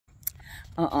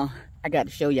I got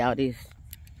to show y'all this.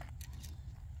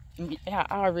 I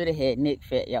already had neck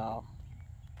fat, y'all.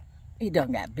 It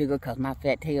done got bigger because my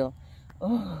fat tail.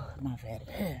 Oh, my fat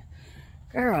tail.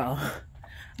 Girl,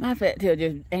 my fat tail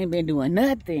just ain't been doing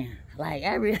nothing. Like,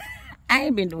 I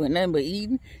ain't been doing nothing but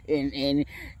eating and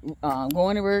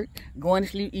going to work, going to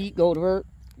sleep, eat, go to work,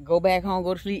 go back home,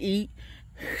 go to sleep, eat.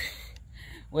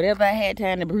 Whatever I had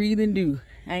time to breathe and do.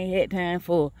 I ain't had time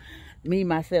for me,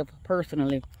 myself,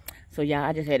 personally. So, y'all,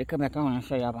 I just had to come back on and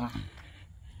show y'all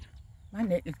my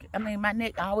neck. My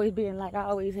neck always been like I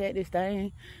always had this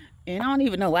thing. And I don't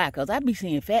even know why, because I be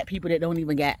seeing fat people that don't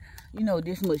even got, you know,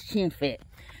 this much chin fat.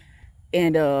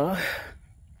 And,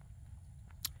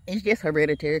 it's just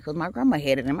hereditary because my grandma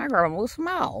had it and my grandma was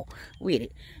small with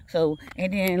it. So,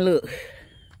 and then look,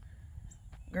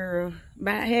 girl,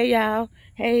 bye, hey y'all,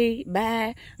 hey,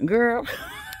 bye, girl,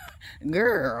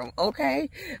 girl, okay,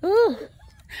 ooh,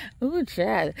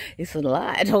 child, it's a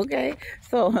lot, okay?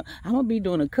 So, I'm gonna be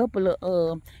doing a couple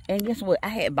of, and guess what, I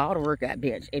had bought a workout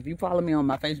bench. If you follow me on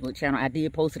my Facebook channel, I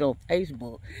did post it on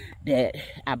Facebook that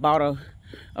I bought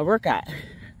a workout.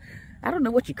 I don't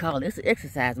know what you call it. It's an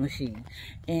exercise machine.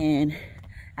 And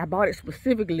I bought it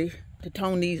specifically to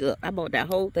tone these up. I bought that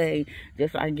whole thing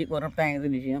just so I can get one of them things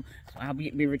in the gym. So I'll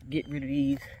get rid of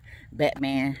these bat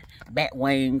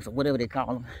wings, or whatever they call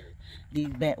them. These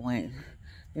bat wings.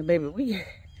 And baby,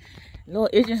 Lord,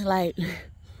 it's just like,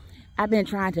 I've been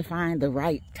trying to find the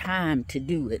right time to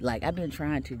do it. Like, I've been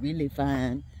trying to really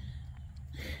find,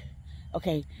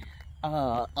 okay,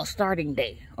 a starting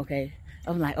day, okay?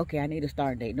 I'm like, okay, I need a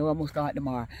start date. No, I'm going to start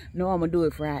tomorrow. No, I'm going to do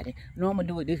it Friday. No, I'm going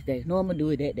to do it this day. No, I'm going to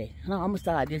do it that day. No, I'm going to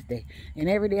start this day. And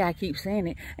every day I keep saying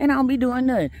it, and I don't be doing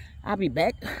nothing. I'll be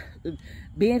back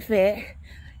being fat,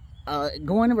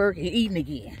 going to work and eating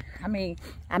again. I mean,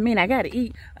 I got to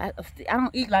eat. I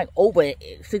don't eat like over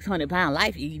 600-pound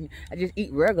life eating. I just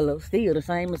eat regular, still the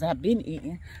same as I've been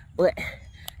eating. But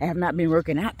I have not been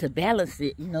working out to balance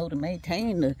it, you know, to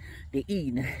maintain the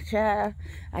eating. Child,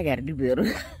 I got to do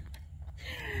better.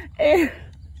 And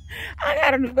I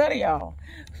gotta do better, y'all.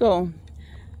 So,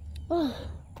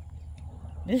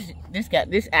 this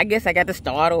I guess I got to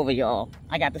start over, y'all.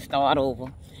 I got to start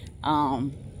over.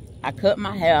 I cut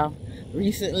my hair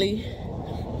recently.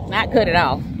 Not cut it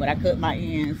off, but I cut my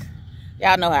ends.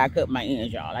 Y'all know how I cut my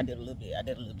ends, y'all. I did a little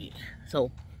bit.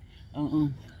 So,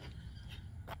 oh,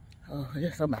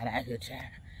 there's somebody out here, child.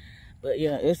 But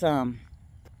yeah, it's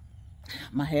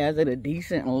my hair's at a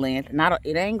decent length.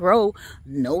 It ain't grow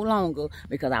no longer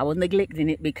because I was neglecting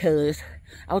it because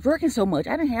I was working so much.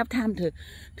 I didn't have time to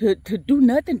do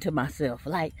nothing to myself.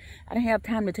 Like, I didn't have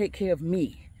time to take care of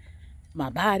me, my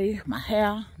body, my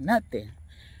hair, nothing.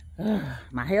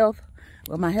 My health,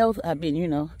 I've been, you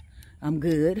know, I'm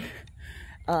good.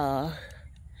 Y'all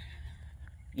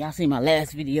seen my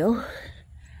last video.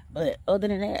 But other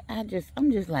than that, I'm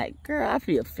just like, girl, I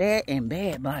feel fat and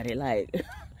bad body. Like,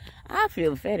 I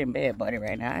feel fat and bad body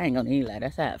right now. I ain't gonna eat like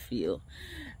that's how I feel.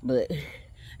 But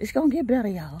it's gonna get better,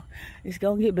 y'all. It's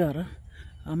gonna get better.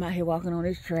 I'm out here walking on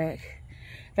this track.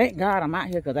 Thank God I'm out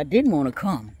here because I didn't want to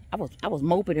come. I was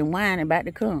moping and whining about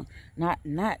to come.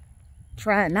 Not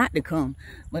trying not to come.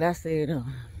 But I said, let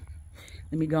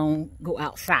me go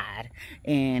outside.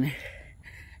 And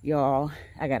y'all,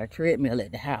 I got a treadmill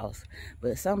at the house.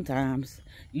 But sometimes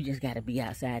you just got to be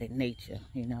outside in nature,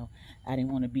 you know. I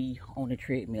didn't want to be on the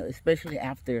treadmill, especially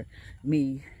after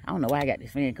me. I don't know why I got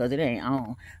this fan because it ain't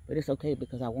on. But it's okay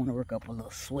because I want to work up a little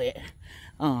sweat.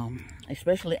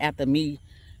 Especially after me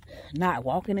not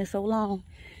walking in so long.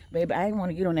 Baby, I didn't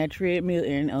want to get on that treadmill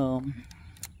and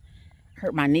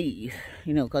hurt my knees.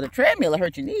 You know, because the treadmill will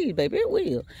hurt your knees, baby. It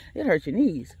will. It hurt your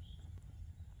knees.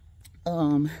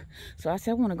 So I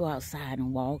said I want to go outside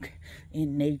and walk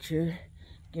in nature,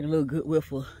 get a little good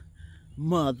whiff of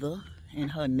mother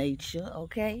and her nature,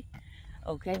 okay?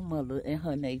 Okay, mother and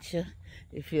her nature.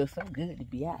 It feels so good to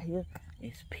be out here.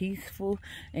 It's peaceful.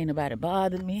 Ain't nobody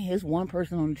bothering me. There's one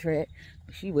person on the track.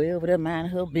 She way over there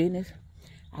minding her business.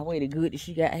 I waited good that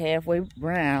she got halfway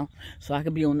brown so I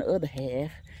could be on the other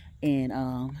half and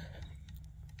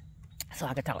so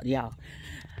I could talk to y'all.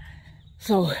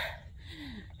 So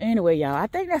anyway, y'all, I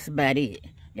think that's about it.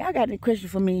 Y'all got any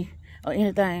questions for me or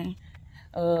anything?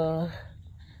 Y'all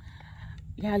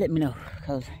let me know,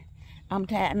 because I'm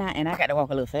tired now and I got to walk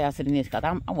a little faster than this because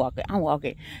I'm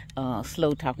walking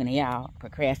slow talking to y'all,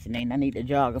 procrastinating. I need to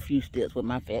jog a few steps with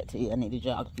my fat tail. I need to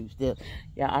jog a few steps.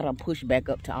 Y'all, I done pushed back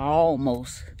up to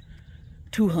almost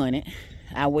 200.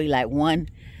 I weigh like the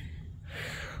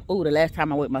last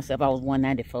time I weighed myself, I was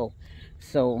 194.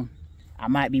 So I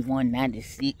might be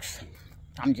 196.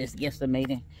 I'm just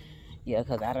guesstimating. Yeah,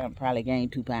 because I done probably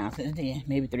gained 2 pounds since then.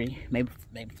 Maybe 3, maybe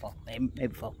 4,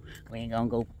 maybe 4. We ain't gonna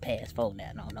go past 4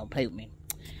 now. No, don't play with me.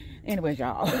 Anyways,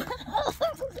 y'all.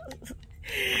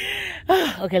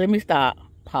 Okay, let me stop.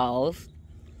 Pause.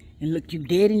 And look you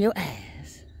dead in your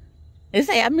eyes. And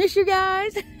say, I miss you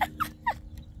guys.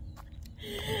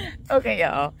 Okay,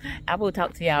 y'all. I will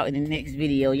talk to y'all in the next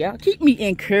video. Y'all keep me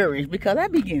encouraged because I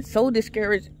be getting so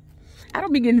discouraged. I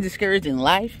don't be getting discouraged in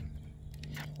life.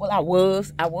 Well, I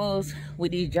was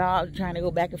with these jobs, trying to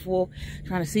go back and forth,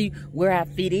 trying to see where I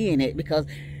fit in it, because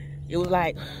it was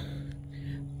like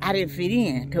I didn't fit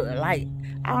in. Like,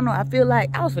 I don't know, I feel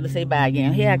like I was gonna say bye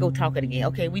again. Here I go talking again.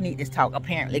 Okay, we need this talk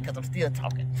apparently because I'm still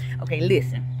talking. Okay,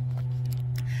 listen.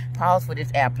 Pause for this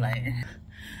airplane.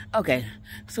 Okay,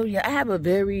 so yeah, I have a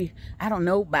very, I don't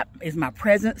know, but it's my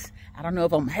presence. I don't know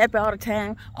if I'm happy all the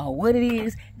time or what it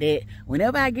is, that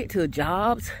whenever I get to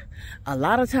jobs, a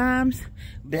lot of times,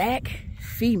 black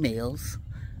females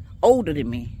older than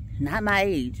me, not my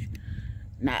age,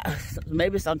 not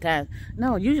maybe sometimes,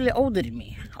 no, usually older than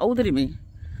me.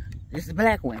 This is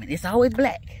black women. It's always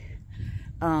black.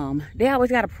 They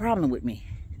always got a problem with me.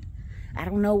 I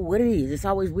don't know what it is. It's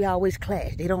always, we always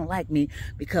clash. They don't like me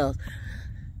because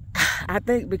I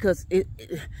think because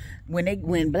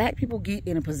when black people get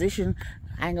in a position,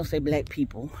 I ain't gonna say black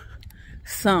people,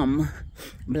 some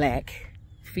black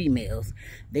females,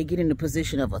 they get in a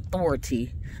position of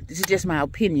authority. This is just my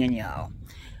opinion, y'all.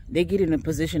 They get in a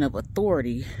position of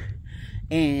authority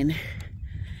and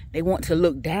they want to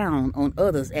look down on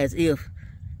others as if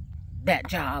that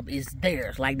job is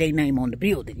theirs, like they name on the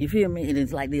building. You feel me? And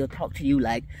it's like they'll talk to you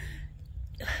like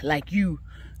you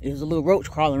is a little roach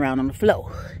crawling around on the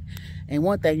floor. And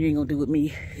one thing you ain't gonna do with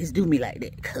me is do me like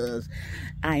that, because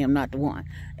I am not the one.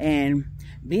 And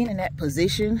being in that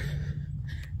position,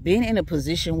 being in a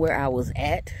position where I was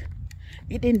at,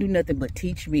 it didn't do nothing but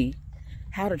teach me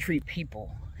how to treat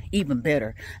people even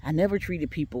better. I never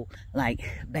treated people like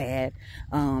bad.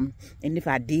 And if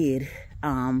I did,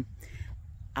 I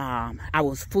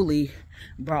was fully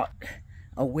brought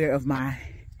aware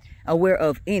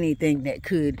of anything that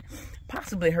could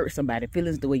possibly hurt somebody's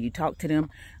feelings. The way you talk to them,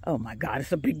 oh my God,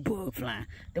 it's a big bug flying.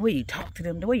 The way you talk to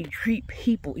them, the way you treat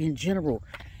people in general,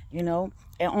 you know,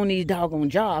 and on these doggone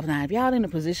jobs. Now, if y'all in a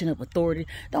position of authority,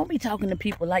 don't be talking to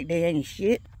people like they ain't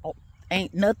shit, or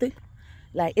ain't nothing.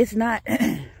 Like, it's not,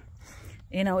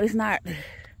 you know, it's not,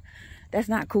 that's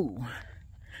not cool.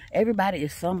 Everybody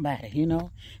is somebody, you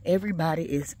know. Everybody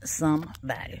is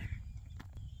somebody.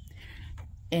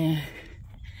 And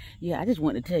yeah, I just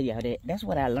wanted to tell y'all that. That's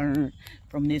what I learned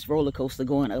from this roller coaster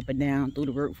going up and down through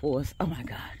the workforce. Oh my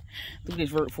God. Through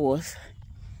this workforce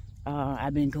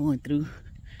I've been going through.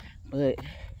 But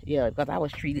yeah, because I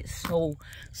was treated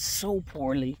so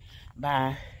poorly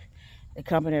by the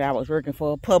company that I was working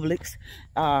for, Publix.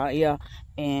 Yeah,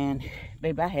 and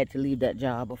baby, I had to leave that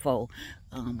job before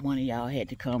one of y'all had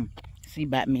to come see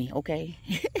about me, okay?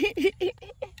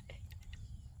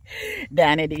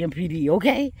 Down at the MPD,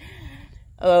 okay?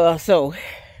 So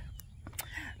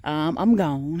I'm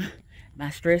gone. My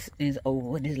stress is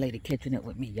over. This lady catching up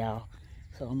with me, y'all.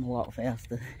 So I'm gonna walk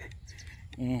faster.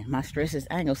 And my stress is,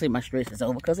 I ain't gonna say my stress is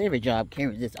over, because every job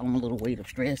carries its own little weight of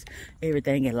stress.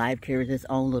 Everything in life carries its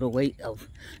own little weight of,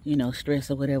 you know,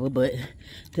 stress or whatever. But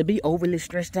to be overly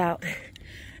stressed out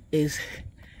is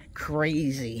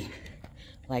crazy.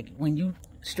 Like, when you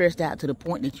stressed out to the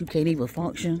point that you can't even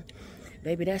function,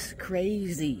 baby, that's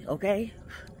crazy, okay?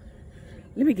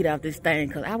 Let me get off this thing,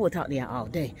 because I will talk to y'all all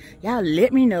day. Y'all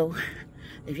let me know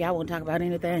if y'all want to talk about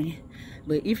anything.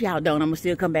 But if y'all don't, I'm going to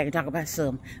still come back and talk about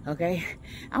something, okay?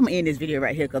 I'm going to end this video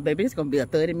right here, because, baby, it's going to be a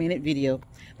 30-minute video.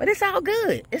 But it's all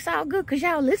good. It's all good, because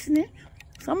y'all listening.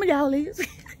 Some of y'all is.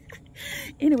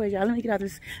 Anyway, y'all, let me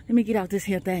get out this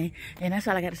here thing. And that's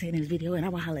all I got to say in this video. And I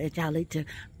will holler at y'all later.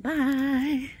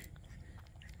 Bye.